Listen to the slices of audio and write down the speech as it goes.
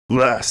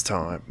Last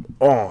time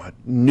on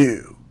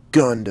New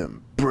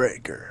Gundam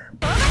Breaker.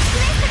 Oh,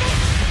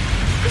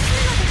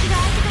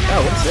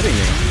 what's hitting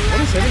me? What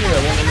is hitting me? I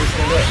won't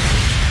understand that.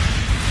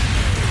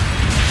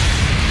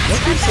 What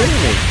keeps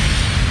hitting me?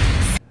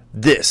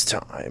 This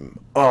time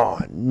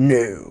on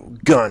New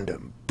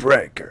Gundam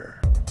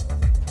Breaker.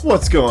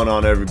 What's going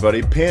on,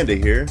 everybody? Panda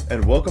here,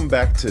 and welcome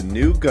back to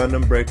New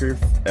Gundam Breaker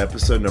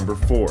episode number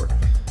 4.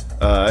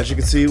 As you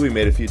can see, we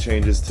made a few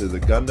changes to the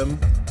Gundam.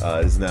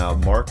 It is now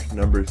Mark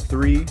number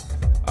 3.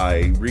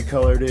 I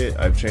recolored it,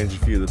 I've changed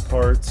a few of the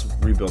parts,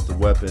 rebuilt the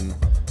weapon,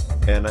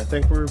 and I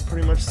think we're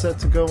pretty much set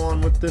to go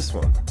on with this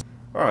one.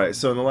 Alright,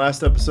 so in the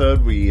last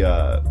episode we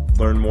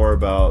learned more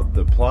about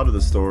the plot of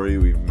the story.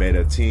 We've made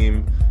a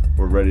team,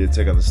 we're ready to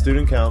take on the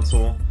student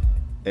council,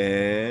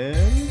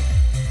 and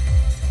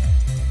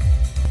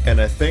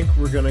I think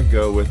we're gonna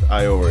go with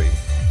Iori.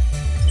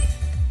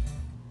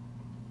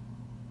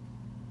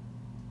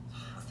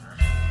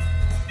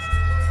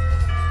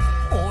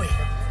 Oi,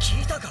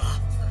 聞いたか？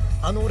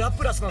あのラ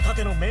プラスの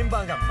盾のメン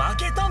バーが負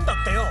けたんだ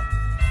ってよ。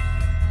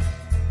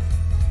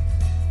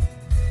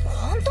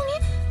本当に？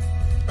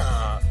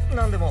ああ、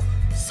なんでも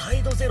サ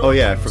イドゼロ。Oh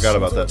yeah, I forgot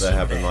about that. That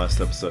happened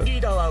last episode. リ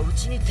ーダーはう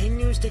ちに転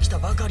入してきた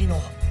ばかりの。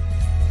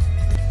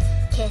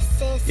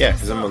Yeah,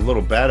 because I'm a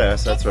little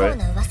badass. That's right.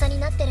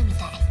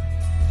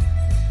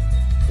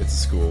 It's a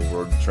school.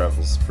 Word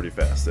travels pretty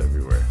fast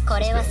everywhere. こ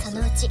れはそ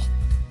のうち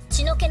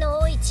血の気の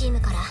多いチーム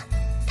から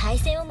対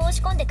戦を申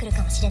し込んでくる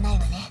かもしれない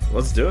わね。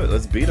Let's do it.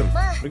 Let's beat them.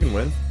 We can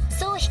win.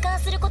 そう悲観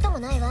することも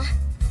ないわ。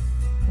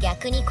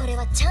逆にこれ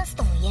はチャンス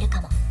とも言えるか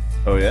も。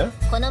Oh yeah?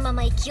 このま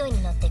ま勢い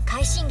に乗って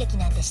快進撃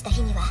なんてした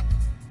日には、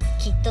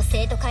きっと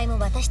生徒会も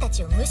私た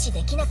ちを無視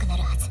できなくな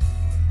るはず。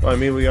Well, I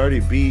mean, we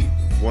already beat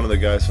one of the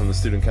guys from the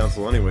student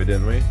council anyway,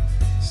 didn't we?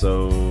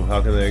 So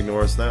how can they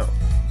ignore us now?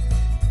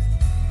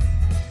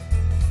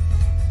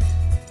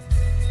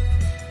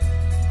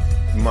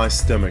 My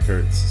stomach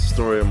hurts.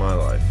 Story of my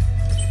life.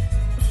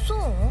 そう？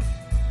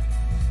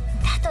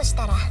だとし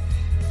たら、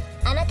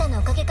あなたの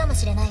おかげかも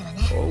しれないわ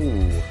ね。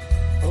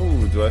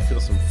Oh, do I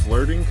feel some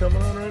flirting coming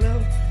on right now?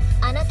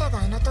 あなたが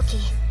あの時、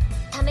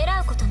ため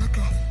らうことなく、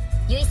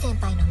ユイ先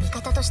輩の味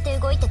方として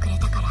動いてくれ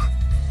たから。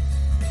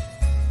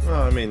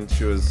Well, I mean,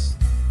 she was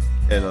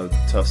in a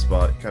tough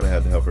spot. Kind of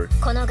had to help her.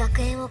 この学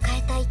園を変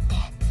えたいって、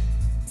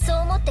そう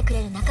思ってく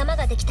れる仲間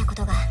ができたこ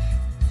とが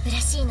嬉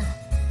しいの。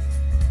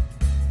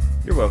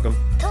You're welcome.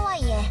 とは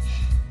いえ、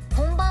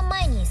本番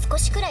前に少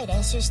しくらい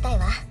練習したい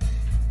わ。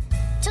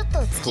ちょっ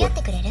と付き合っ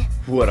てくれる？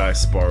 Would I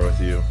spar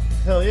with you?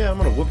 Hell yeah, I'm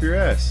gonna whoop your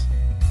ass.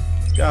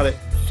 Got it.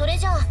 それ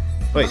じゃあ、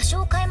場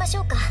所を変えまし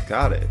ょうか。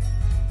Got it.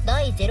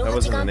 第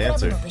08ガンクラ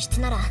ブの部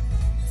室なら、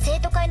生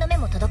徒会の目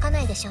も届か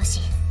ないでしょう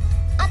し。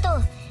あと、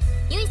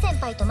ユイ先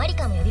輩とマリ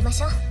カも呼びま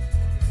しょう。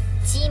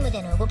チーム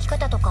での動き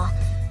方とか、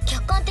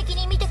客観的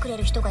に見てくれ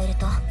る人がいる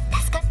と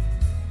助か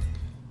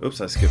る。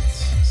Oops, I skipped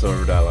some of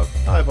her dialogue.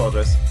 I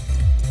apologize.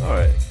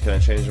 Alright, can I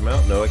change them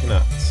out? No, I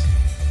cannot.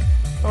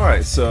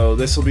 Alright, so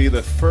this will be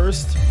the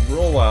first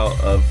rollout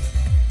of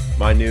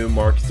my new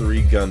Mark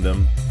III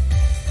Gundam.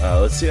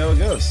 Let's see how it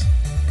goes.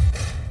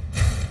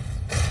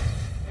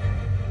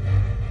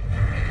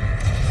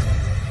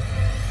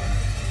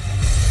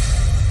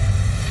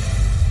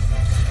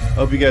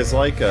 Hope you guys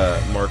like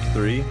Mark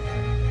III.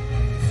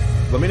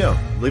 Let me know.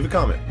 Leave a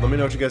comment. Let me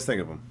know what you guys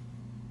think of him.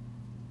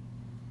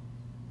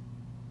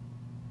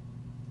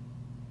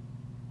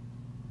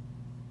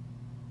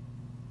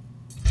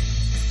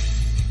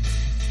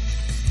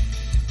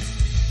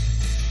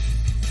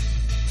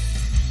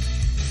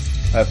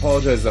 I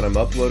apologize that I'm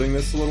uploading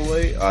this a little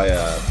late. I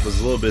was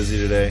a little busy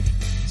today,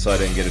 so I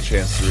didn't get a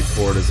chance to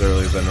record as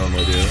early as I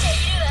normally do.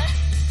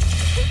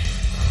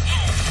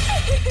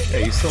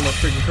 Hey, you stole my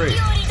freaking crate.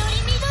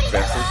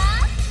 Bastard.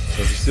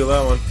 Don't you steal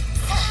that one.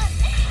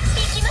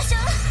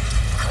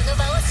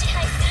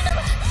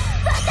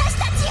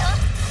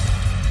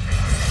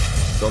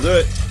 Don't do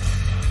it.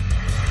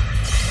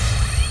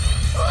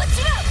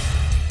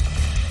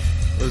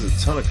 There's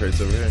a ton of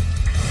crates over here.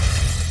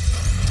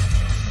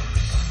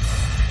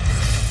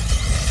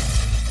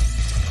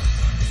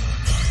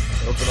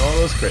 Open all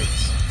those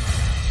crates.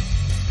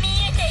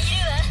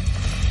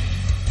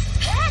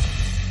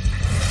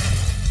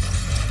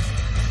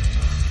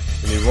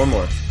 We need one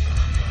more.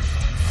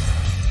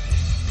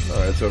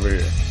 Alright, it's over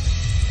here.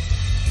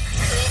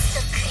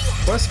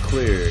 Quest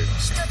cleared.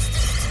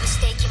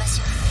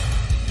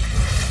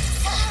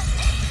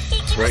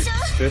 Break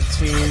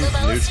 15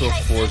 neutral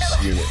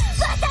force units.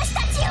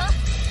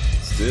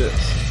 Let's do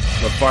this.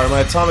 I'm gonna fire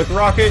my atomic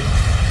rocket,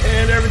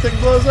 and everything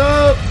blows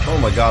up! Oh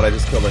my god, I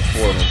just killed like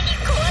 4 of them.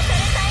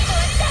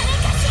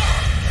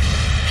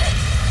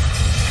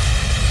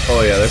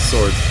 Oh yeah, this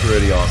sword's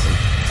pretty awesome.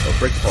 Oh,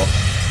 break the fall.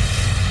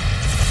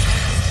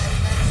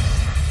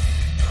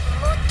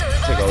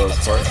 Take all those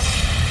parts.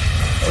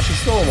 Oh, she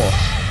stole them all.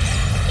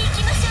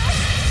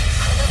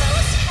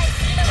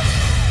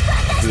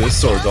 Dude,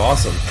 this sword's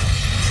awesome.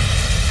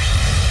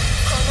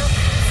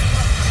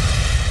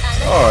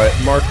 Alright,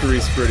 Mark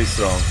III's pretty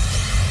strong.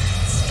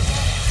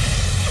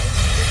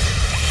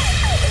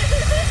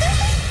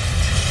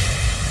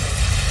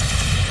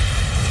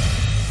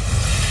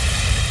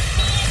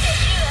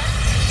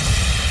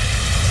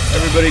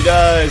 Everybody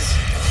dies.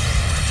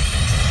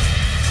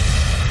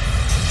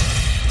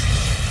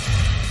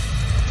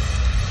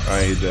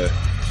 I need to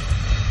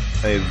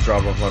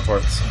drop off my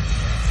parts.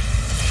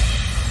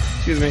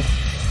 Excuse me.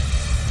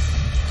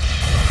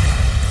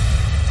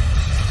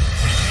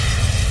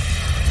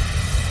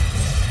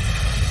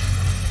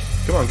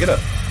 Come on, get up.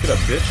 Get up,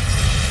 bitch.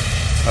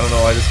 I don't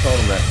know why I just called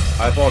him that.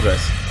 I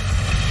apologize.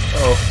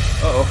 Uh-oh.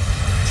 Uh-oh.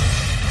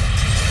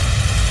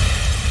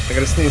 I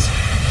gotta sneeze.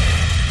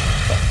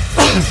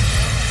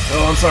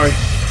 Oh, I'm sorry.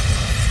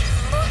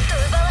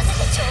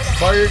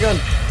 Fire your gun.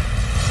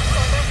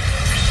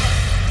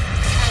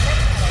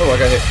 Oh, I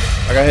got hit.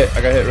 I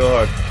got hit real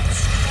hard.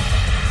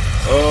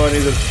 Oh, I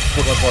need to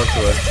put my parts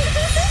away.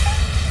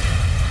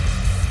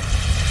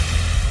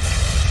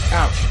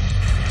 Ouch.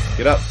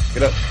 Get up.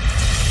 Get up.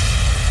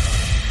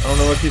 I don't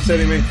know what keeps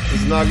hitting me.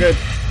 This is not good.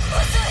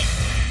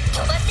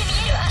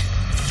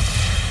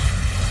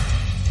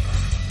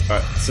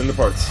 Alright, send the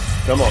parts.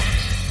 Come on.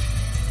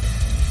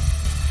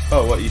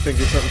 Oh, what? You think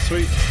you're something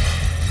sweet?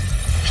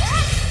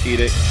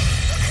 Eat it.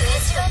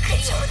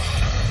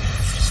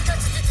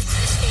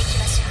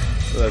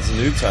 Oh, that's a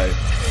new type.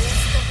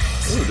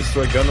 Ooh,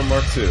 destroy Gundam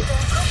Mark II.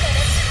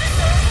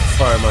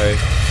 Fire my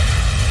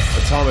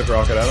atomic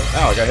rocket at him.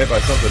 Ow, I got hit by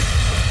something.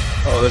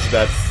 Oh, this is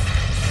bad.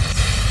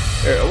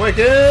 Here,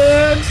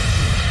 awaken!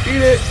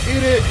 Eat it!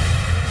 Eat it!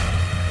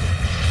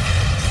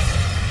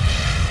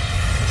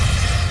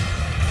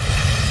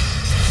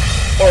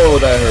 Oh,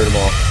 that hurt them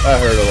all. That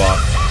hurt a lot.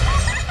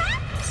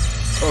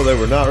 Oh, they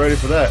were not ready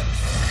for that.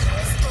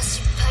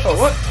 Oh,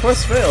 what?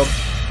 Quest failed.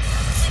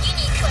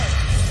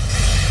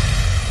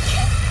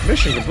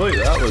 Mission complete.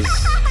 That was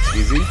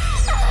easy.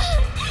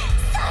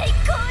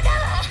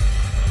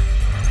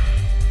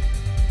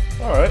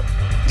 Alright.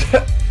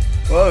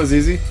 Well, that was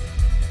easy.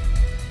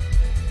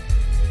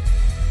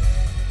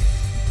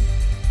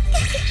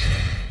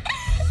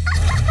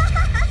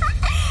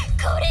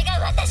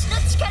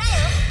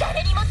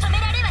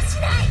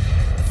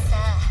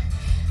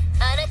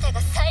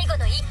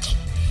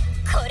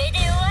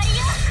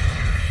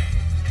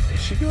 Is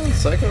she going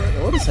psycho right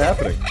now? What is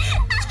happening?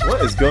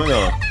 What is going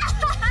on?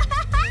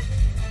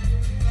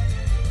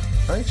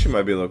 I think she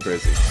might be a little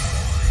crazy.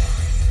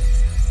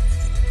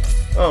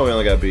 Oh, we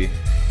only got B.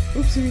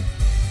 Oopsie.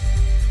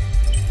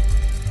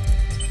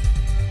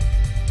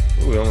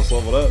 Ooh, we almost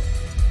leveled up.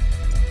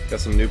 Got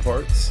some new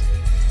parts.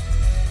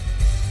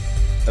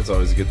 That's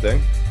always a good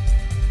thing.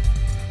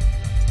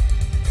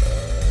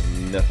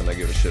 Nothing I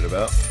give a shit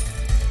about.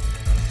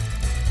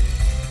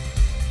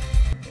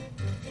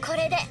 こ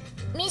れで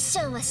ミッシ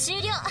ョンは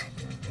終了。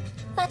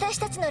私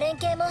たちの連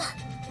携も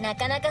な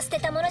かなか捨て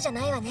たものじゃ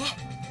ないわね。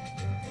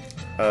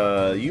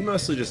You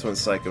mostly just went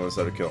psycho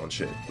instead of killing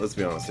shit. Let's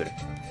be honest here.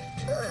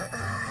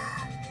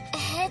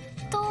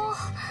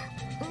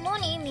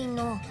 何みん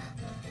な。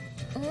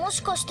も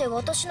しかして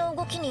私の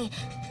動きに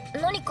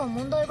何か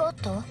問題があっ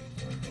た？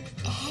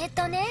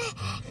ね、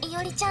い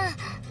おりちゃん。い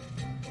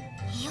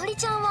おり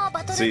ちゃんは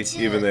バトル中 See,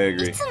 even they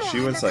agree. いつも She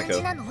あん went な感じ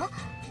psycho. なの？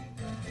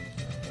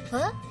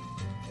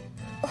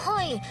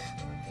はい、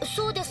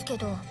そうですけ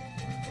ど。も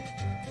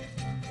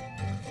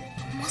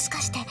し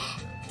かして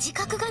自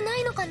覚がな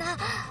いのかな？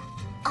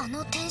あ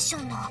のテンシ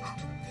ョンの。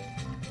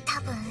多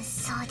分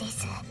そうで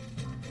す。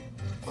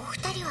お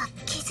二人は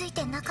気づい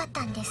てなかっ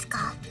たんです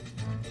か？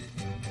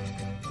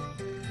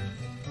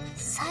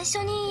最初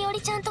にいお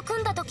りちゃんと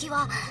組んだ時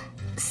は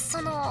そ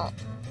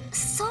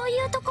う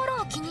いうとこ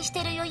ろを気にし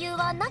てる余裕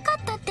はなか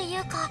ったってい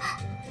うか、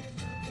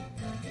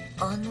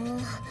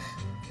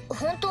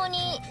本当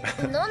に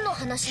何の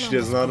話な She ん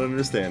です does か？ not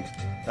understand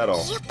at all.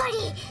 やっぱり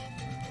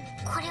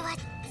これは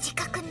自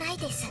覚ない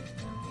です。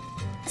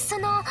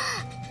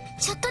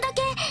ちょっとだ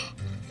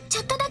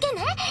け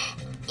ね、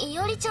い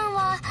おりちゃん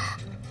は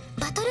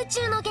バトル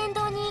中の言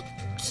動に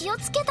気を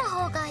つけた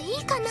方がい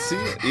いかな。 See,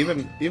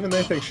 even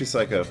they think she's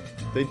psycho.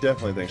 They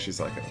definitely think she's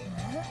psycho.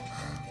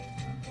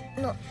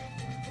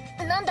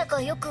 なんだ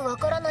かよくわ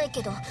からない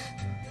けど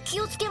気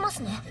をつけま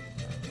すね。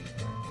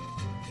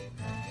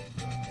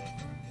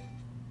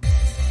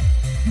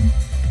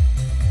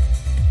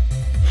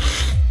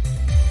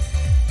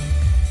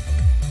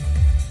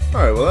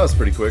Alright, well that was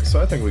pretty quick,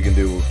 so I think we can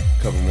do a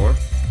couple more.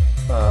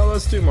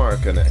 Let's do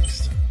Marika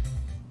next.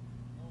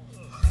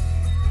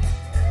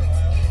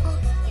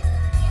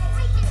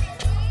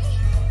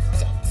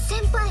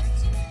 先輩、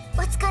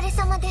お疲れ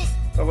様です。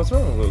 Oh, what's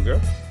wrong, little girl?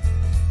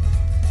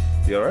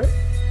 You alright?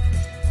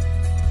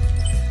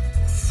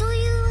 そう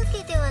いうわ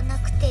けではな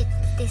くて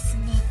です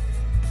ね、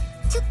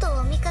ちょっと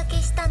お見かけ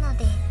したの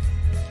で、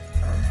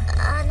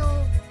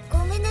ご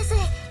めんなさい、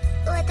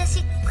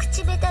私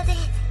口下手で。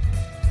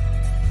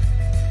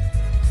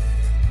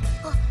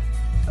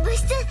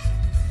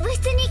部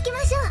室に行き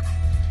ましょ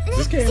う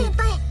ね、先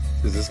輩。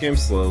 Is this game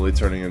slowly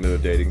turning into a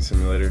dating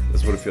simulator?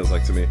 That's what it feels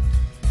like to me.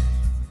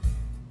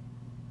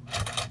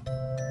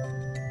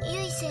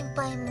 ゆい先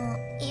輩も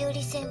いお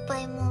り先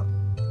輩も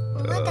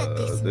まだ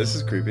ですね。 This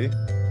is creepy.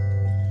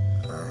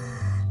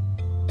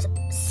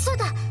 そう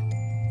だ、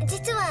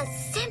実は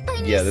先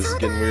輩に Yeah, this is 相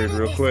getting 談あ weird るん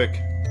real です。 quick.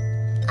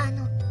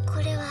 こ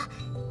れは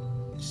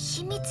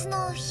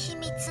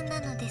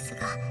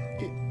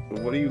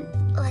What do you...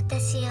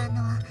 私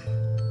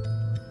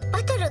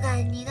バトルが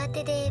苦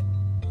手で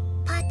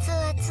パー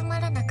ツ集ま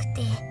らなく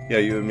て Yeah,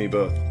 you and me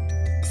both.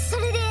 そ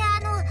れで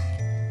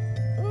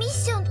ミッ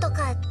ションと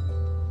か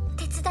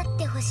手伝っ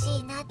てほし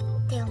いなっ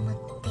て思っ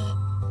て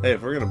Hey,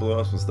 if we're gonna blow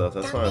up some stuff,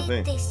 that's ダ fine with メ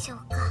me. でしょう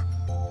か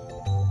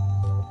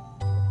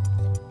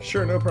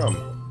Sure, no problem.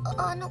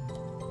 あり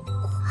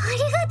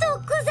がと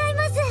うござい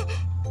ます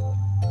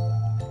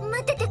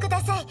待っててくだ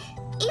さい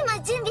今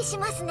準備し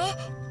ますね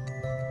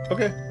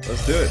Okay,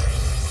 let's do it.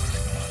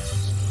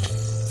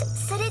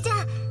 それじゃ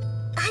あ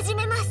始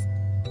めます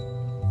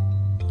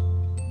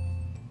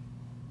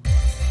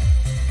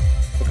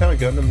What kind of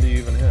Gundam do you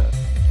even have?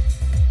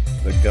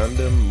 The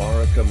Gundam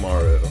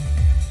Marikamaru.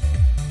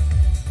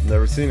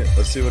 Never seen it.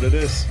 Let's see what it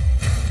is.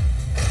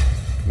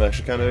 I'm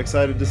actually kind of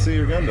excited to see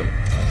your Gundam.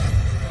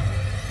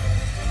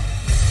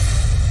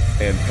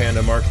 And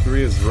Panda Mark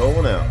III is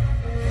rolling out.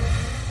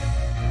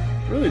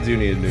 Really do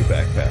need a new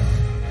backpack.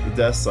 The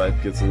death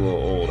scythe gets a little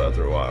old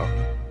after a while.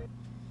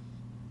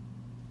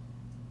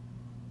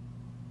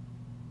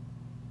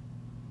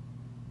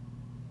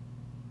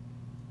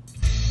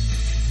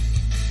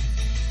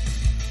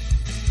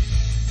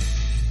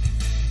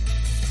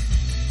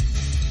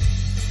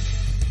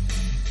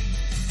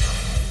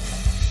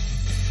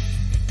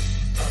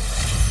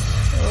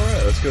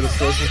 Alright, let's go to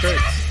store some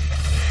crates.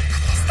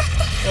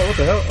 Oh, what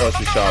the hell? Oh,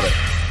 she shot it.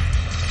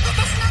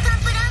 私のガン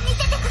プラを見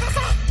ててくださ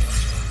い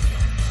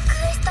ク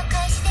エスト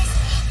開始ですね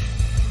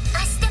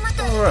足手ま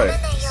といにならない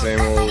Alright, よ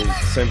う頑張りま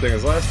す same thing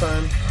as last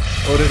time.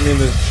 Oh, didn't mean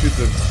to shoot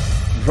the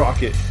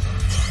rocket.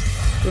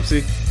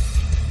 Whoopsie.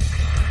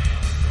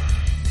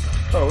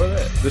 Oh, what is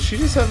that? Does she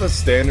just have a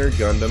standard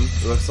Gundam,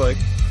 it looks like?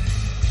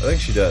 I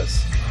think she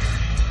does.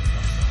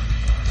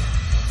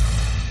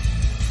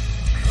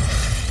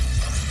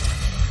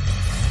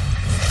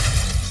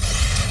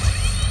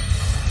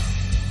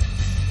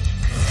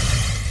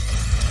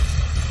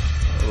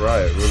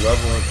 Alright, we're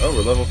leveling. Oh,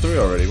 we're level 3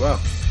 already. Wow.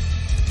 ポ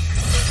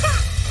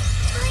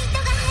イント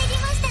が入り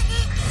ましたね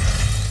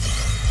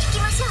行き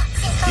ましょう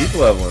先輩 Keep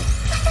leveling.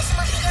 私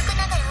も微力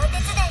ながらお手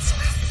伝いし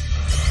ます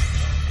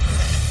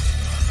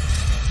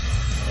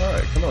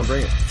Alright, come on,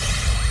 bring it.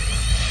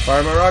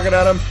 Fire my rocket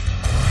at him.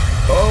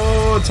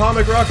 Oh,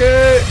 atomic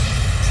rocket!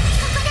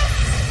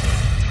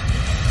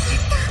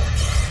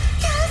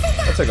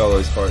 I'll take all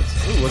those parts.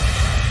 Ooh, look.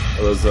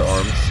 Oh, those are the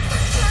arms.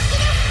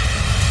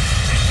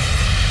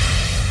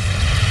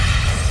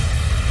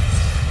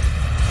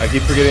 I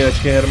keep forgetting that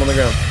you can't hit him on the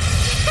ground.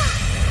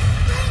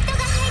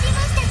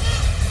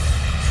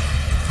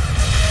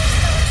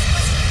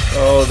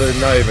 Oh, they're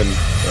not even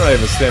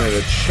standing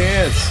a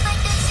chance.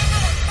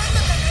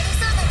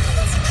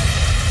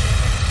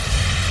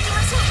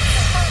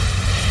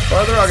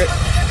 Fire the rocket.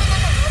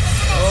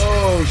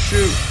 Oh,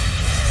 shoot.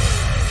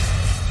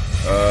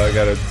 I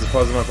gotta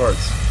deposit my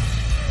parts.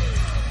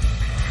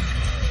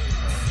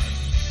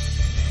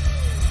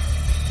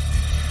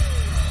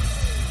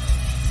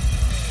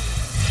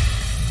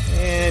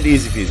 And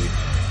easy peasy.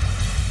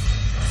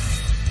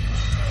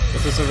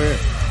 What's this over here?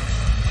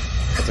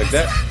 I'll take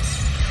that.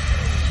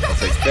 I'll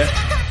take that.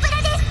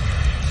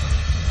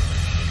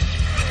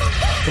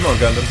 Come on,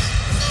 Gundams.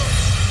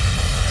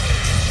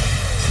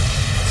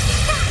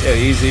 Yeah,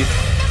 easy.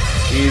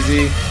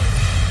 Easy.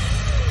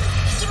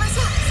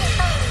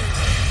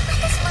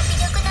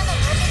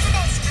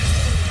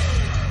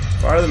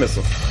 Fire the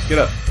missile. Get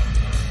up.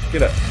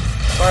 Get up.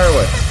 Fire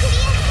away.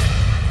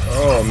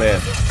 Oh, man.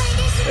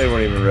 They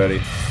weren't even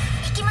ready.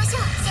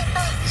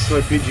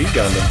 Destroy PG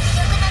Gundam.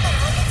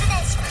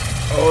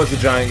 Oh, it's a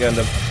giant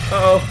Gundam.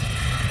 Uh-oh.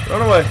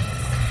 Run away.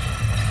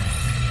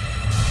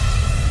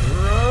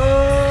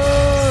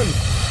 Run!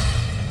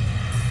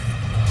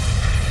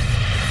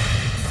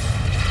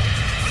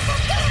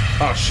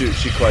 Oh, shoot.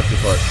 She collected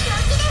parts.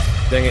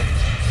 Dang it.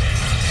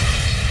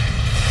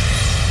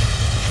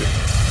 Shoot.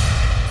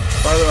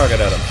 Fire the rocket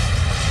at him.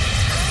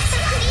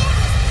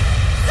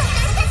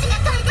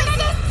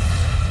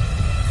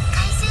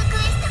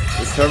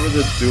 Recover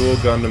the dual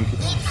Gundam.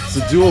 It's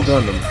a dual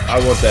Gundam. I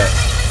want that.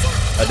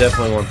 I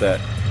definitely want that.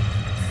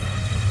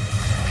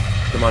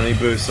 Come on, I need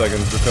boost so I can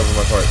recover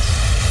my parts.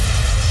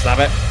 Stop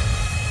it.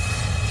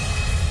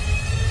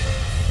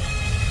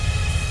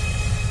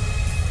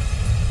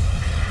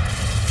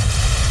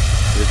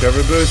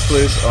 Recover boost,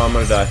 please. Oh, I'm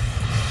gonna die.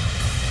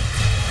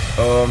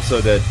 Oh, I'm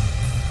so dead.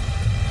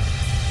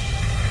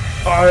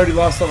 Oh, I already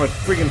lost all my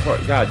freaking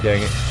part. God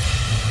dang it.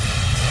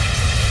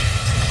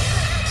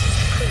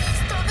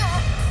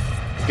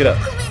 Get up.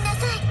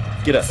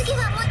 Get up.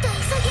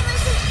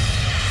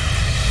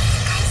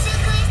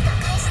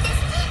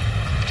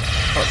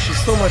 Oh, she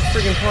stole my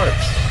freaking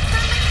parts.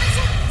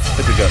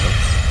 Hit the Gundam.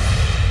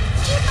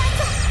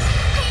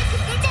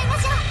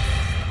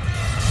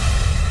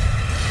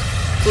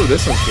 Ooh,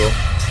 this one's cool.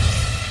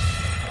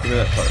 Give me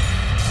that part.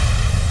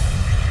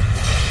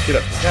 Get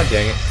up. God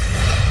dang it.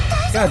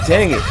 God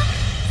dang it.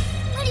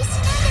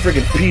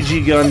 Freaking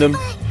PG Gundam.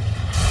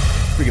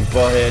 Freaking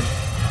butthead.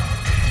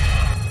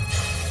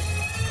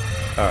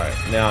 Alright,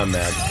 now I'm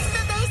mad.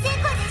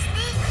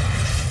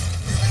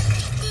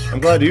 I'm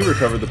glad you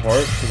recovered the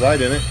part, because I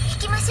didn't. 行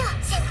きましょう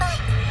先輩。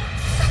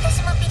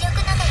私も微力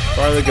ながら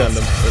Fire the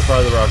Gundam, or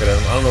fire the rocket at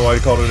him. I don't know why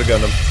you called it a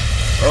Gundam.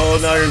 Oh,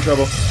 now you're in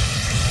trouble. 私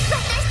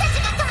たち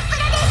がガンプ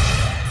ラで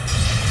す。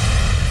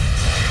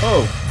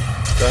 Oh, is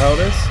that how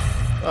it is?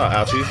 Oh,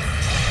 ouchie. 強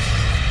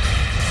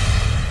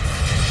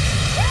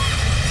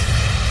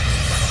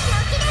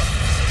気で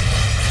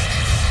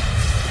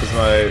す。 Is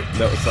my...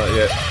 No, it's not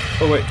yet.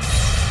 Oh, wait.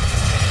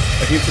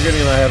 I keep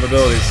forgetting that I have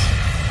abilities.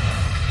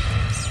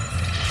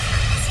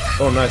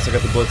 Oh, nice. I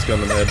got the Blitz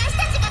Gundam head. 私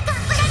たちがガ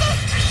ンプラで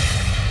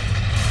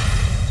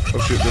す。 Oh,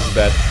 shoot. This is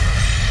bad.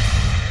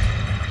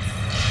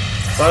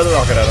 Fire the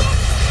rocket at him.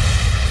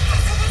 さ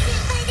すが先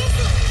輩です。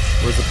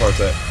 Where's the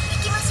parts at?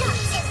 行きましょう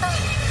先輩。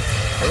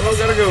 Oh,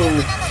 gotta go. 微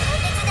力ながら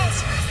お手伝い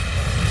します。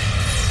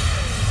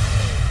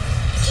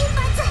金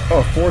髪。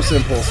 Oh, Force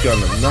Impulse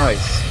Gundam.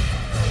 Nice.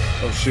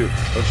 Oh, shoot.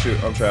 Oh, shoot.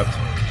 I'm trapped.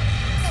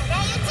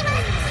 狙い撃ちま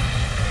す。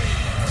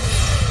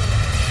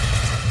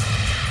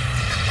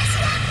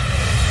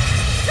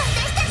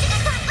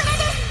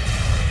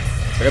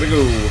 I gotta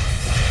go.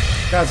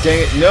 God dang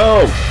it.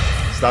 No!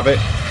 Stop it.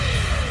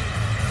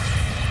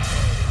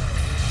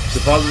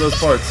 Deposit those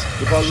parts.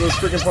 Deposit those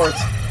freaking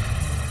parts.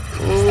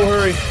 Oh,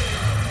 hurry. や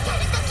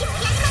るときもや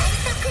りま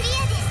すとクリ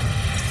アで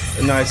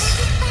す。 Nice.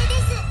 先輩で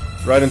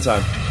す。 Right in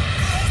time. テ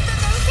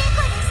スト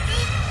大成功ですね。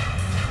うまくい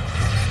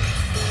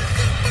ってよか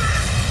った。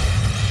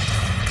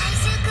回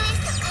収クエ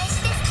スト開始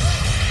ですね。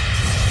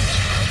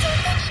いい状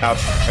態に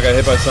Ouch. I got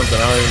hit by something.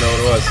 I don't even know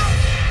what it was.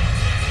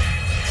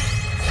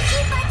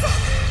 金髪。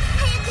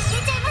早く入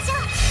れちゃいましょう。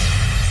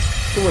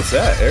 Ooh, what's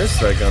that?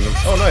 Airstrike Gundam.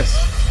 Oh, nice.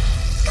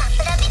 ガン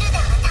プラビルダ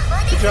ーは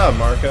多忙で Good す。 job,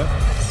 Marka.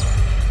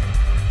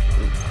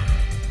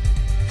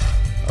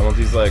 I want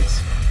these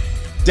legs.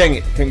 Dang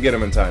it. Couldn't get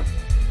them in time.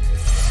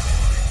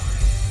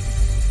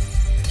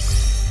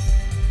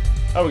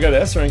 Oh, we got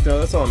an S rank though.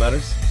 That's all that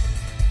matters.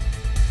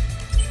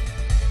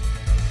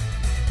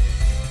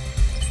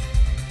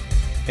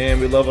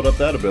 And we leveled up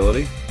that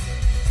ability.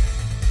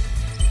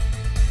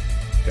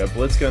 Got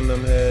Blitz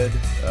Gundam head,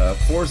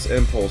 Force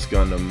Impulse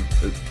Gundam.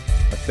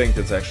 I think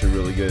that's actually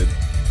really good.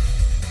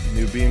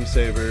 New beam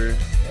saber,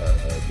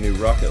 new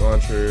rocket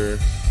launcher,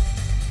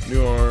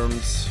 new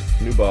arms,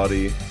 new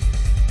body.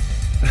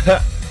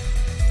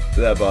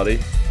 That body.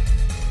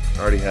 I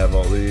already have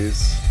all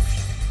these.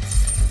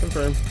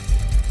 Confirm.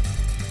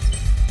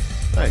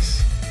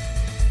 Nice.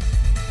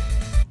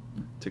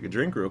 Take a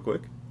drink real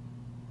quick.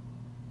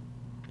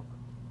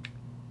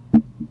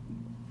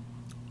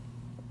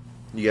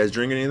 You guys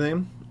drink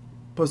anything?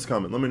 Post a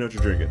comment. Let me know what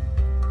you're drinking.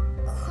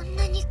 こん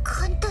なに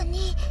簡単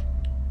に。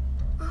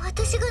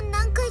私が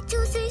何回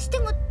挑戦して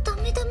もダ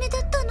メダメだ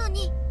ったの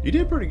に。 You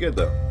did pretty good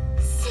though.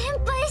 先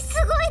輩す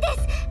ごいで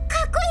す。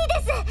かっこい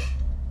いで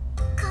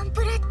す。ガン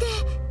プラって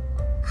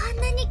あん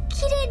なに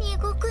綺麗に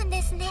動くん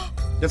ですね。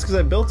 That's because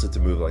I built it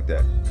to move like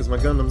that. Because my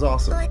Gundam's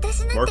awesome.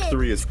 私なん Mark て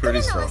III is 作る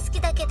pretty のは strong. 好き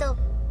だけど、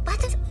尊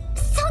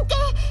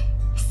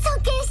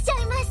敬しちゃ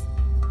います。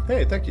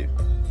 Hey, thank you.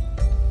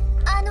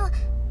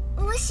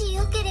 もし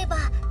よければ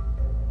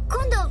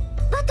今度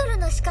バトル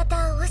の仕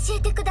方を教え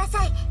てくだ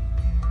さい。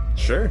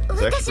 Sure,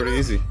 it's actually pretty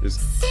easy. Just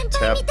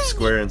tap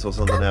square until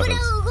something happens.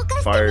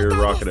 Fire your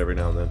rocket every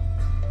now and then.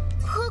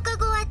 放課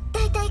後は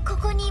だいたいこ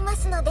こにいま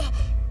すので、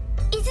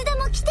いつで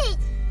も来て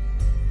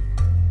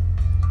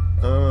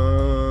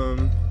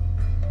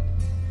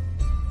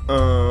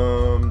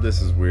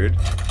This is weird.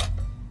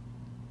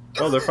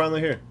 Oh, they're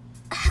finally here.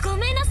 ご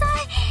めんなさ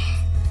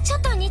い。ちょ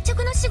っと日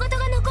直の仕事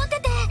が残っ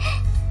てて。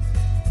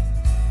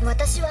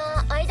私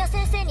は相田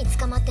先生に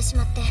捕まってし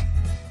まって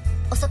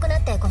遅くな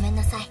ってごめん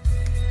なさい。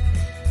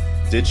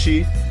 Did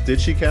she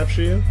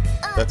capture you?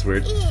 That's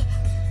weird. い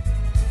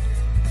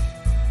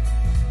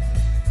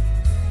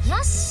え。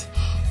よし、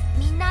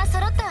みんな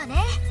揃ったわ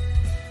ね。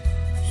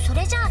そ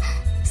れじゃあ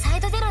サ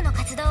イドゼロの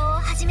活動を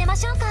始めま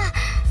しょうか。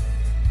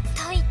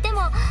と言って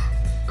も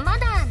ま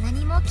だ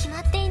何も決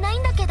まっていない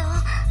んだけど、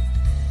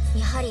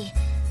やはり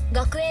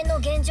学園の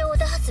現状を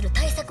打破する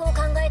対策を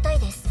考えたい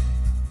です。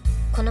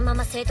このま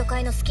ま生徒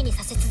会の好きに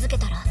させ続け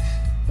たら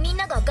みん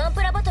ながガン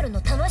プラバトル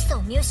の楽しさ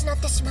を見失っ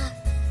てしまう。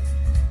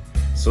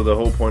 So the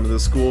whole point of the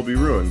school will be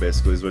ruined,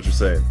 basically, is what you're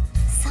saying.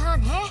 そう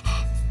ね。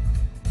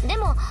で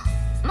も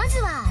まず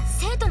は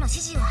生徒の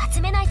支持を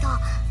集めないと。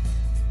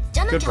じ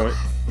ゃなきゃ Good point.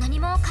 何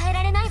も変え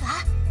られないわ。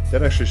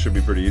 That actually should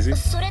be pretty easy.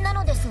 それな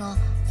のですが、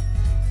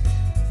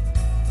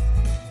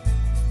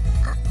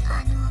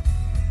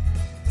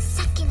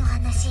さっきの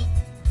話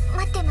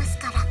待ってます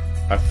か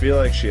ら。 I feel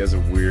like she has a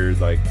weird,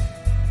 like,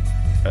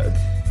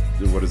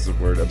 what is the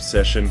word?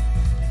 Obsession.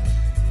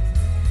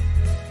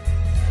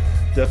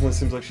 Definitely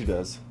seems like she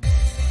does.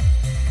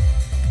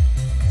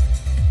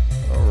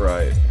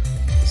 Alright.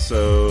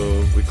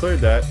 So, we cleared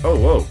that. Oh,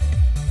 whoa.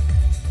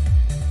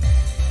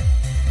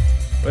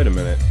 Wait a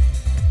minute.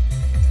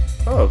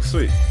 Oh,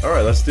 sweet.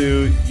 Alright, let's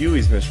do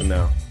Yui's mission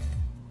now.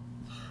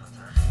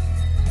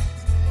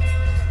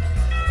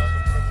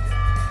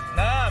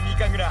 なあ、三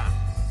神楽。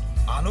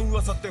あの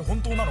噂って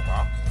本当なの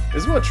か？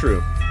 Is what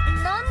true?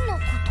 何の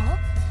こ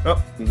Oh,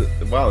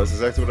 wow, that's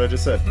exactly what I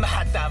just said.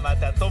 ま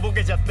たとぼ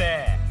けちゃっ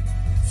て。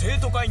生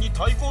徒会に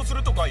対抗す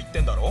るとか言って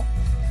んだろ。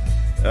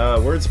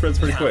Word spreads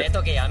pretty やめ quick.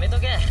 とけやめと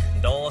け。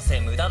どうせ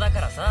無駄だ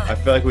からさ。 I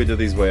feel like we did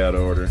these way out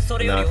of order. そ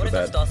れよ Not り for 俺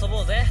たち bad. と遊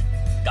ぼうぜ。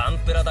ガン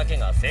プラだけ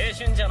が青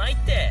春じゃないっ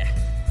て。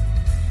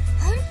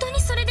本当に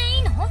それでい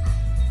いの？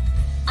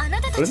あな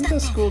たた But ち isn't だっ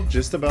this て school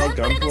just ガ about ン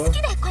プラが好 gunpla?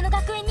 きでこの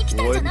学園に来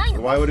たんじゃない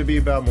の？ Why would it be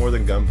about more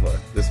than gunpla?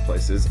 This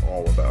place is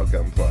all about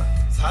gunpla.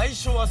 最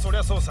初はそり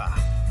ゃそうさ。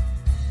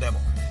でも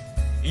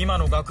今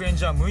の学園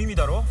じゃ無意味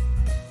だろ。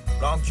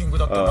ランキング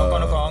だってなか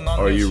なか上がん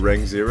Are ねえ you し。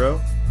 rank 0?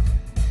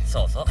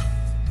 そうそう。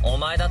お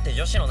前だって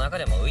女子の中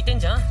でも浮いてん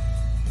じゃん。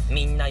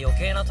みんな余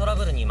計なトラ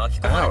ブルに巻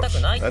き込まれた Ouch,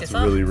 くないって that's さ。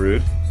 really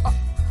rude.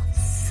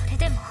 それ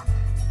でも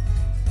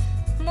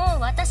も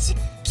う私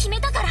決め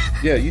たから。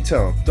 Yeah, you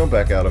tell him. Don't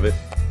back out of it.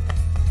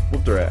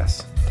 Whoop their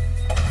ass.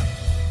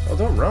 Oh,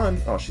 don't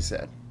run. Oh, she's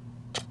sad.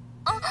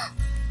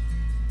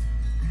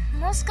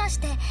 もしかし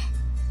て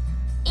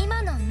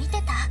今の見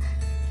てた？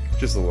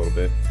 Just a little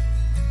bit.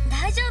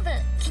 大丈夫、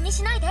気に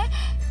しないで。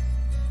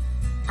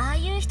ああ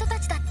いう人た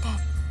ちだって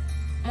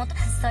もっと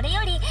それ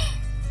より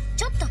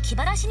ちょっと気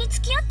晴らしに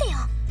付き合ってよ。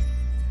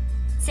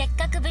せっ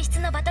かく物質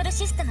のバトル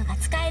システムが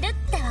使えるっ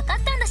て分かっ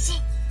たんだ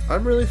し。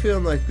 I'm really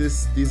feeling like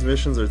these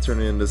missions are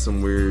turning into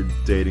some weird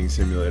dating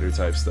simulator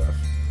type stuff.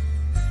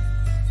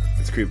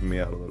 It's creeping me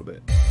out a little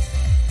bit.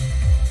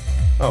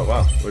 Oh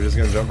wow, we're just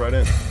gonna jump right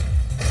in.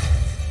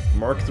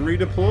 Mark III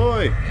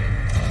deploy!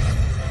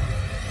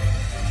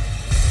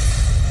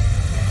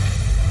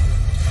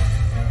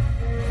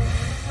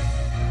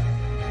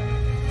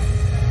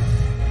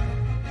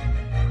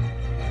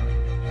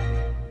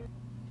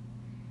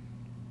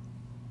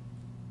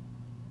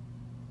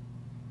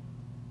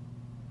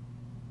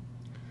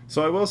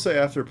 So I will say,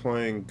 after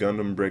playing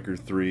Gundam Breaker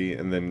 3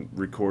 and then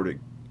recording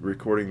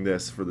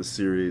this for the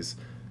series,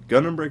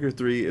 Gundam Breaker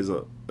 3 is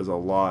a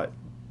lot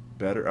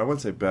better. I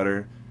wouldn't say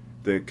better.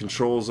 The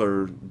controls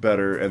are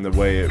better and the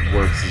way it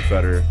works is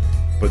better.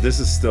 But this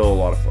is still a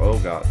lot of fun. Oh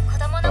god.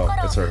 Oh,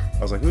 it's her. I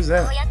was like, who's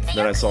that?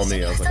 Then I saw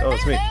me. I was like, oh,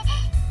 it's me.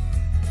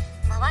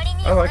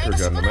 I like her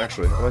Gundam,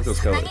 actually. I like those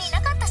colors.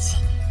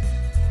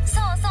 そ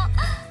うそう。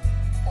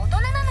大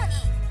人なのに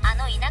あ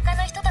の田舎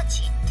の人た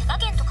ち手加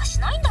減とかし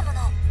ないんだも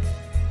の。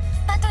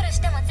バトル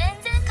しても全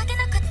然勝て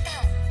なくって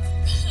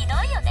ひど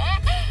いよね。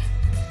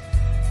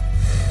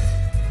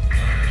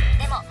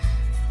でも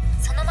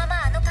そのま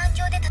まあの環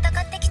境で戦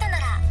ってきたな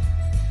ら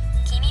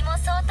君も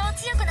相当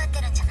強くなっ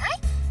てるんじゃない？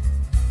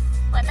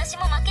私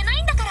も負けな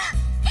いんだから。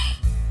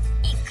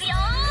いくよ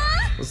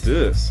ー。 Let's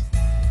do this.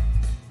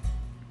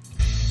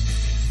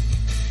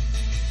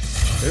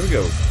 There we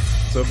go.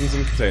 Let's open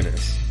some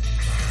containers.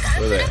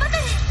 Where are they at?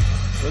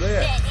 Where are they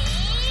at?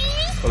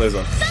 Oh, there's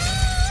one.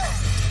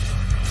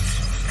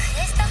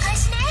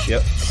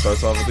 Yep,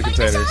 starts off with the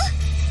containers.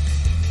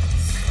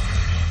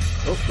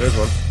 Oh, there's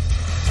one.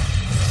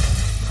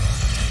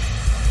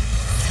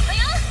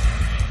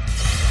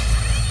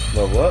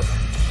 Level up.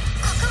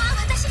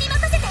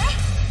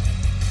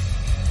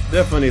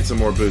 Definitely need some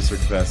more booster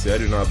capacity. I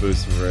do not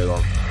boost for very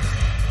long.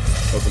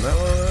 Open that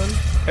one.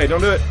 Hey,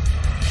 don't do it.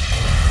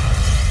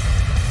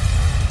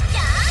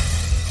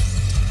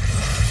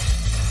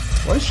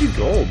 Why is she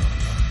gold?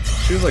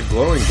 She was like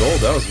glowing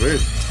gold. That was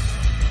weird.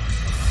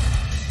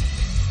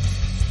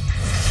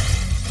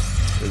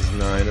 There's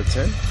 9 of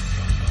 10.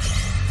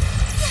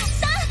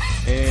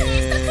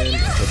 And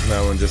open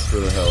that one just for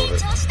the hell of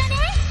it.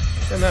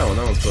 And that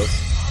one's close.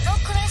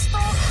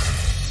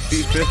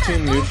 Beat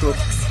 15 neutral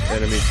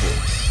enemy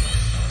force.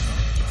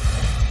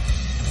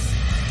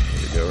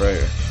 Here we go, right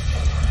here.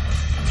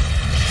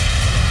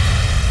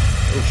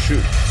 Oh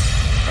shoot.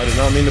 I did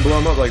not mean to blow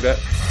him up like that.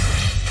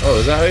 Oh,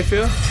 is that how you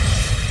feel?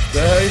 Is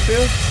that how you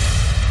feel?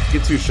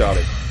 Get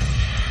two-shotted.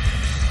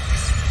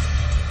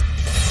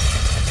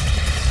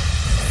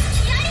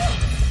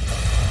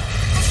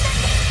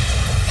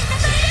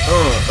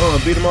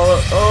 Beat them all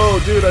up. Oh,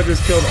 dude, I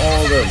just killed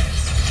all of them.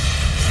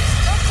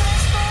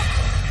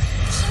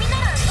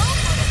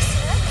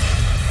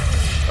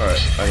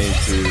 Alright, I need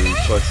to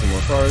collect some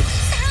more parts.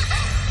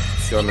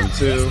 Gundam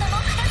 2.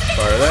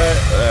 Fire that.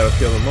 That'll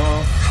kill them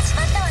all.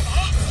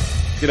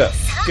 Get up.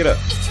 Get up.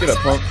 Get up,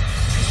 punk.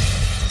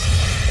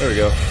 There we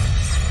go.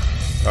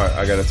 Alright,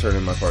 I gotta turn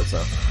in my parts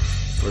now.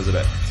 Where's it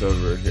at? It's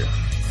over here.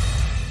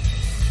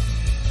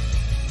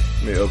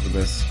 Let me open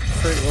this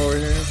crate while we're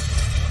here.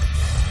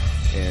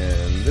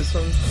 And this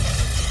one.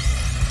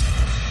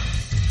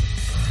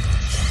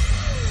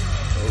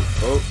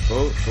 Oh.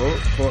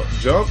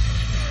 Jump!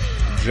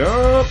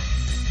 Jump!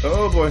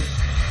 Oh boy.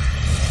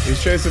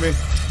 He's chasing me.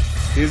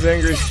 He's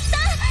angry.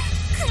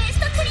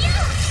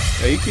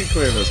 Hey, you keep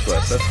clearing those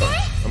quests. That's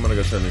fine. I'm gonna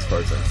go turn these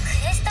parts in.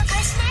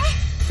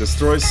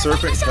 Destroy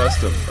Serpent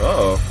Custom.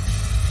 Uh-oh.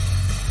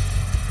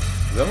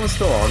 Is that one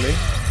still on me?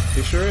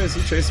 He sure is.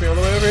 He chased me all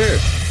the way over here.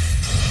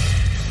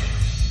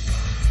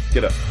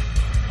 Get up.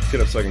 Get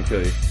up so I can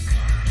kill you.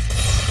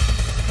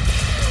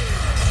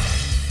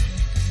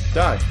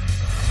 Die.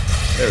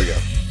 There we go.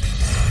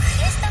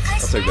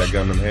 I'll take that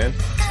Gundam hand.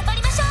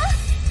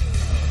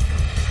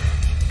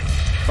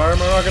 fire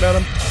my rocket at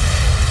him.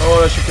 Oh,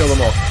 that should kill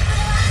them all.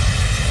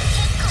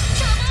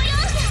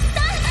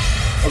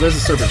 Oh, there's a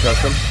serpent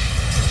custom.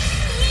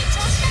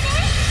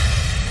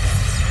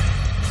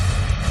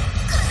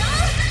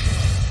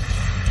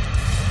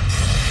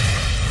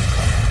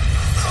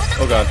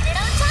 Oh god.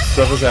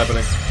 Stuff is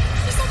happening.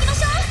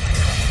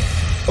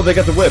 Oh, they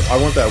got the whip. I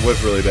want that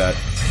whip really bad.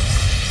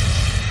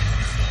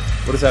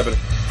 What is happening?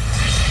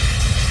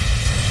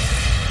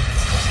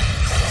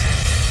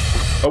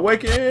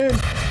 Awaken!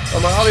 Oh,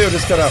 my audio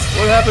just cut out.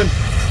 What happened?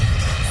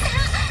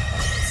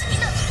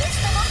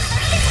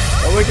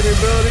 Awakening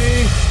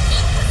ability!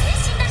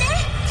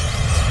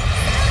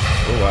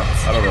 Oh wow.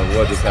 I don't know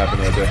what just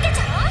happened right there.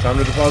 Time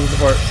to deposit the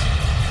parts.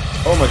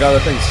 Oh my god,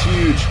 that thing's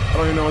huge. I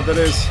don't even know what that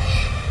is.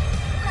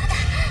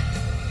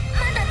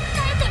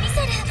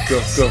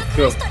 Go, go,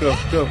 go, go,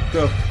 go,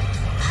 go.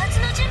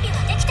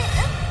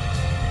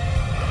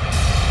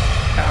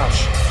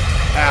 Ouch.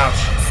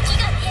 Ouch.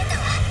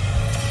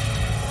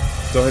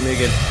 Don't hit me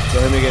again.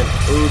 Don't hit me again.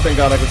 Ooh, thank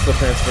god I can still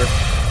transfer.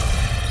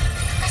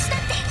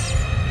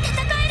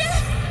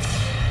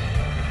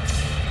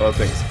 Oh,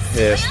 thing's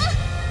pissed.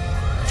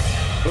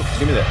 Oh,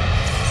 give me that.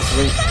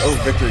 Oh,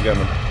 victory gun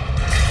him.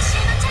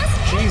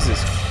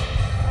 Jesus.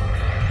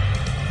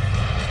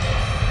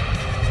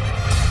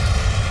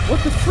 What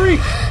the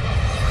freak?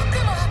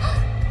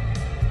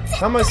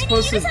 How am I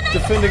supposed to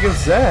defend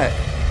against that?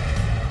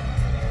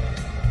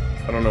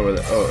 I don't know where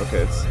that. Oh,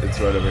 okay, it's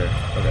right over here.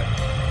 Okay.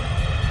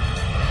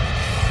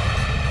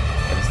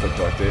 I can still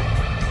collect it.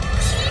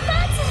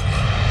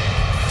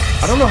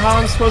 I don't know how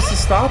I'm supposed to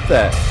stop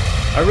that.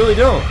 I really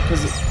don't,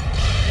 because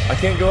I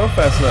can't go up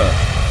fast enough.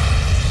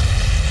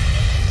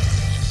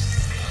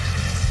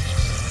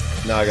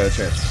 Now I got a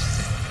chance.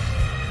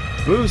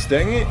 Boost,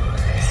 dang it!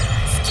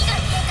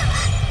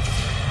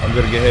 I'm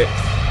gonna get hit.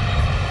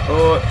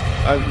 Oh,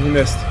 he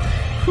missed.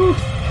 Whew.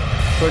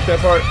 Click that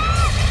part.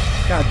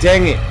 God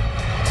dang it!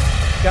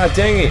 God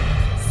dang it!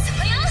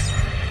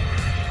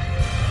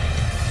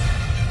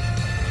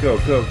 Go,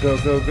 go, go,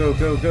 go, go,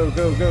 go, go,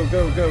 go, go,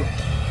 go, go.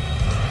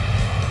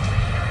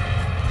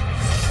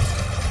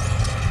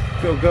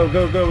 Go, go,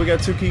 go, go. We got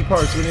 2 key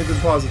parts. We need to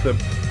deposit them.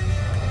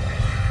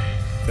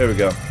 There we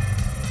go.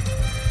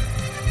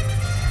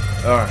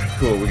 Alright,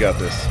 cool. We got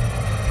this.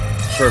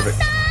 Perfect.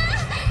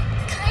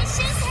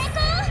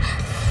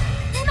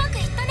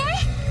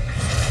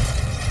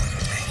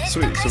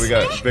 Sweet. So we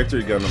got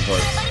victory Gundam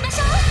parts.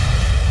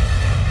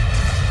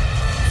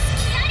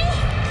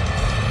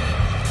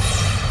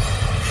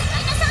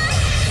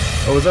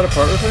 Oh, was that a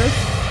part repair?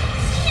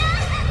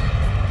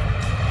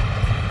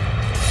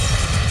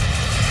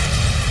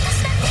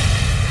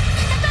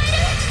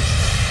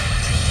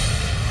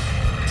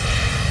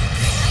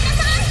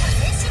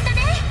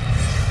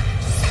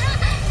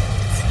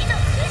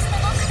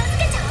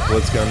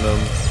 Blitz Gundam.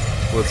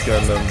 Blitz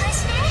Gundam.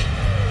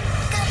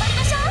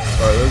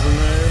 Are those in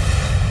there?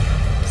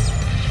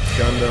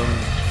 Gundam.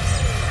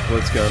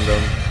 Blitz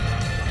Gundam.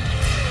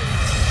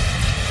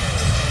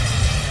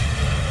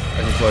 I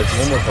can collect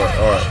one more part.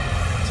 Alright.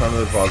 Time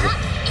to deposit.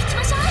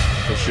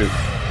 Oh shoot.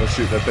 Oh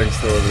shoot. That thing's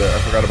still over there. I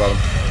forgot about him.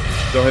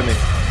 Don't hit me.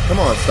 Come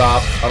on,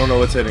 stop. I don't know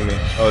what's hitting me.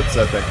 Oh, it's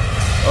that thing.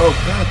 Oh,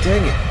 god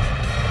dang it.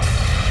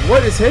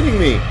 What is hitting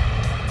me?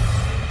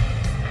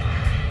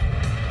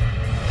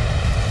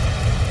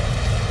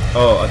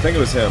 Oh, I think it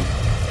was him.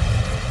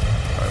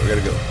 Alright, we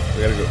gotta go.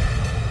 We gotta go.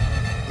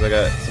 Because I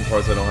got some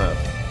parts I don't have.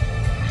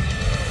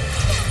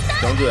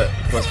 Don't do that.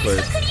 Quest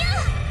players.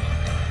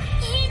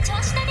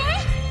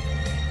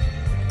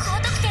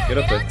 Get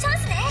up there.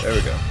 There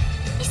we go.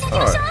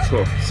 Alright,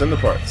 cool. Send the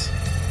parts.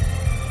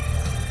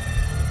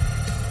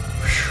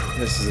 Whew,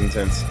 this is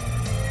intense.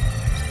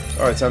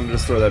 Alright, time to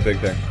destroy that big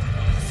thing.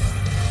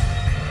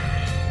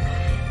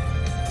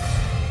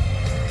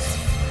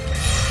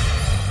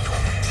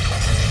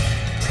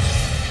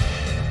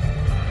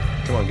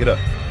 Come on, get up.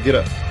 Get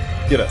up.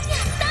 Get up.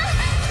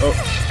 Oh,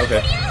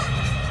 okay.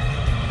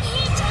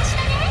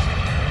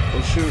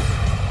 Oh, shoot.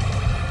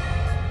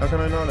 How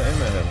can I not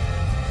aim at him?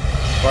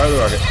 Fire the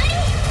rocket.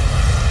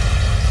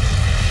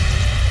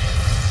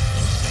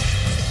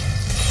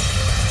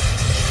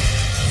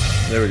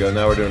 There we go.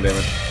 Now we're doing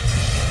damage.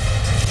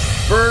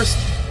 Burst!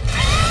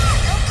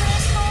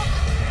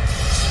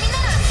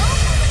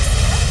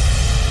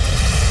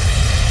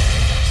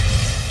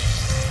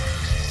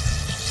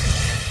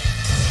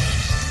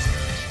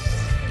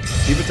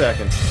 Keep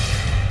attacking.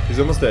 He's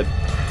almost dead.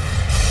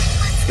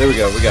 There we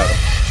go. We got him.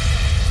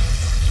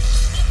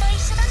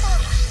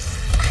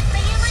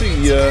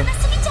 See ya.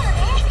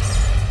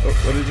 Oh,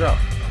 what did it drop?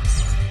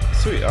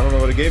 Sweet. I don't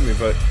know what it gave me,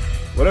 but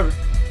whatever.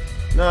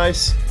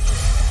 Nice.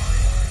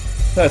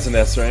 That's an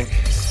S rank.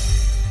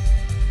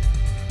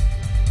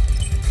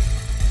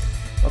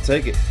 I'll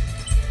take it.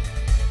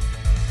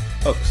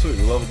 Oh, sweet.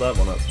 We leveled that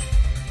one up.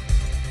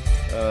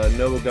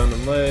 Noble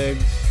Gundam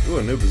legs. Ooh,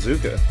 a new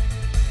bazooka.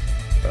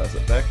 It's a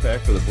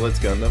backpack for the Blitz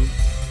Gundam.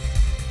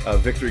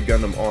 Victory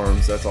Gundam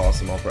arms. That's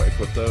awesome. I'll probably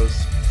equip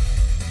those.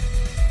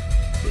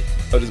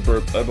 I just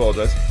burped. I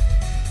apologize.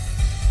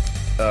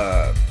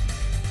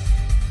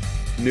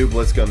 New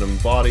Blitz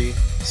Gundam body.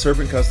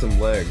 Serpent custom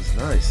legs.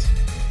 Nice.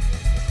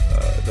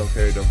 Don't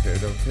care, don't care,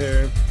 don't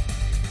care.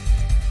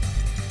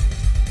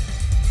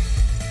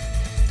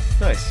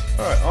 Nice.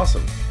 Alright,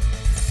 awesome.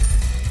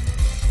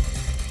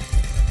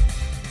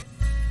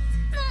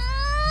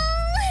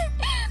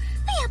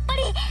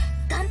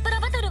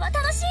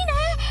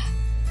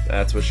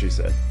 That's what she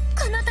said.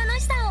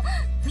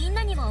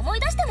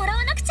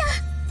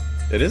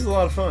 It is a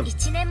lot of fun.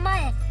 1年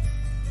前、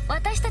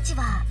私たち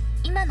は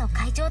今の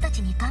会長た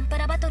ちにガンプ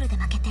ラバトルで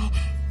負けて、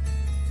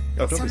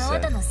 Oh, don't そ be の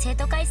後 sad. の生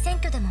徒会選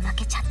挙でも負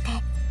けちゃって、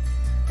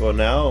 Well,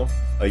 now,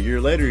 a year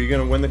later, you're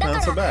gonna win the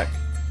council back.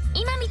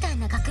 今みたい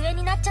な学園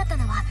になっちゃった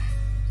のは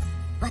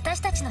私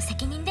たちの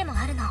責任でも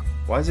あるの。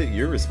 Why is it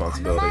your こ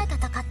の前 responsibility?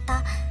 戦っ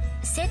た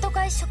生徒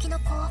会初期の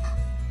子、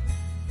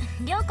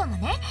涼子も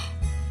ね、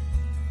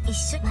一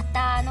緒にま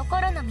たあの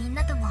頃のみん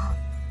なとも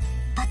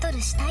バト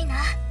ルしたいな。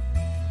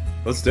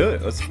 Let's do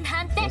it. Let's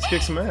なんて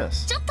kick some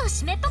ass. ちょっと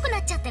締めっぽくな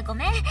っちゃってご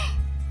めん。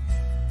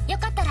よ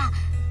かったら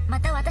ま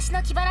た私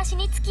の気晴らし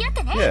に付き合っ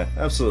てね。 Yeah,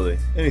 absolutely.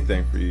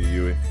 Anything for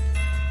you, Yui.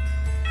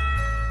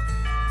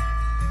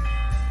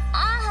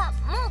 あ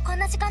あ、もうこん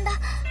な時間だ。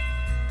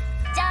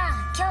じゃ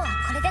あ今日は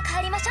これで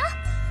帰りましょ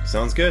う。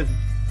 Sounds good.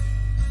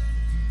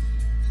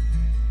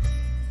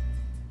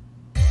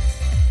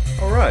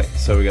 Alright,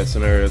 so we got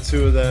scenario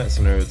 2 of that,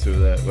 scenario 2 of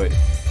that. Wait.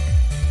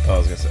 Oh, I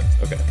was gonna say.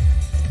 Okay.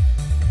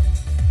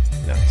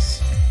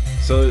 Nice.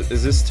 So,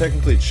 is this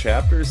technically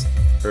chapters?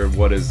 Or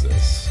what is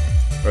this?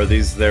 Or are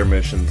these their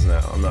missions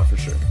now? I'm not for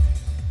sure.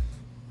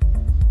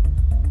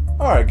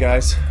 Alright,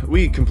 guys.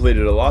 We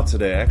completed a lot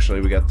today,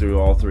 actually. We got through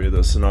all 3 of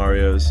those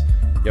scenarios.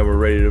 Yeah, we're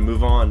ready to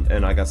move on,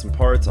 and I got some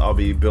parts. I'll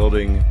be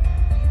building...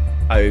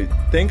 I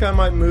think I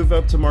might move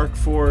up to Mark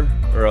 4,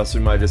 or else we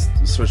might just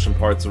switch some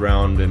parts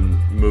around and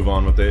move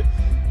on with it.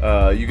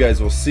 You guys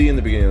will see in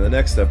the beginning of the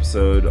next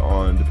episode,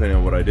 depending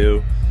on what I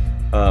do.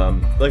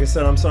 Like I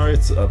said, I'm sorry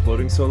it's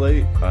uploading so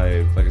late.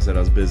 Like I said, I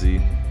was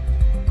busy.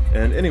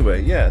 And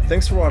anyway, yeah,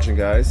 thanks for watching,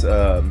 guys.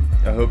 I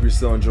hope you're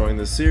still enjoying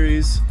this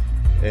series,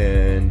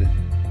 and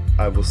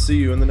I will see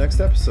you in the next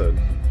episode.